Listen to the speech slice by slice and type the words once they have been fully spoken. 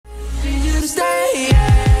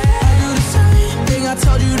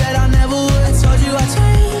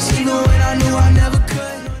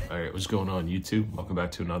on YouTube. Welcome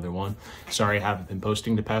back to another one. Sorry I haven't been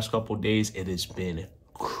posting the past couple of days. It has been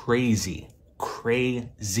crazy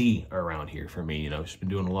around here for me. You know, just been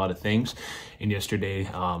doing a lot of things. And yesterday,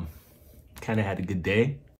 kind of had a good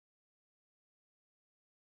day.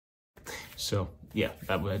 So yeah,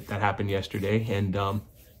 that happened yesterday. And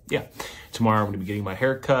yeah, tomorrow I'm going to be getting my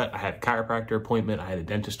hair cut. I had a chiropractor appointment. I had a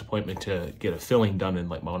dentist appointment to get a filling done in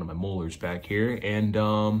like one of my molars back here.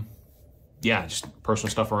 And yeah, just personal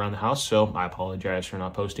stuff around the house. So I apologize for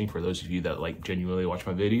not posting for those of you that like genuinely watch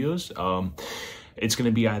my videos. It's going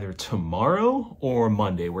to be either tomorrow or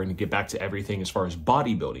Monday. We're going to get back to everything as far as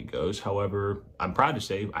bodybuilding goes. However, I'm proud to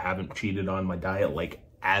say I haven't cheated on my diet like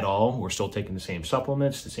at all. We're still taking the same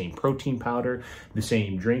supplements, the same protein powder, the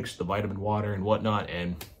same drinks, the vitamin water and whatnot.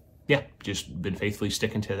 And yeah, just been faithfully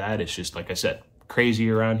sticking to that. It's just, like I said, crazy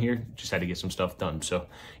around here. Just had to get some stuff done. So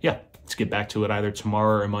yeah, let's get back to it either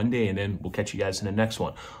tomorrow or Monday, and then we'll catch you guys in the next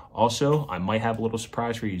one. Also, I might have a little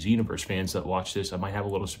surprise for you Xenoverse fans that watch this. I might have a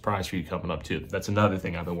little surprise for you coming up too. That's another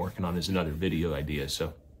thing I've been working on, is another video idea.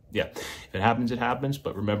 So yeah, if it happens, it happens.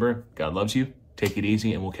 But remember, God loves you. Take it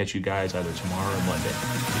easy, and we'll catch you guys either tomorrow or Monday.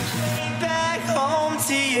 Peace. Back home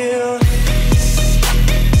to you.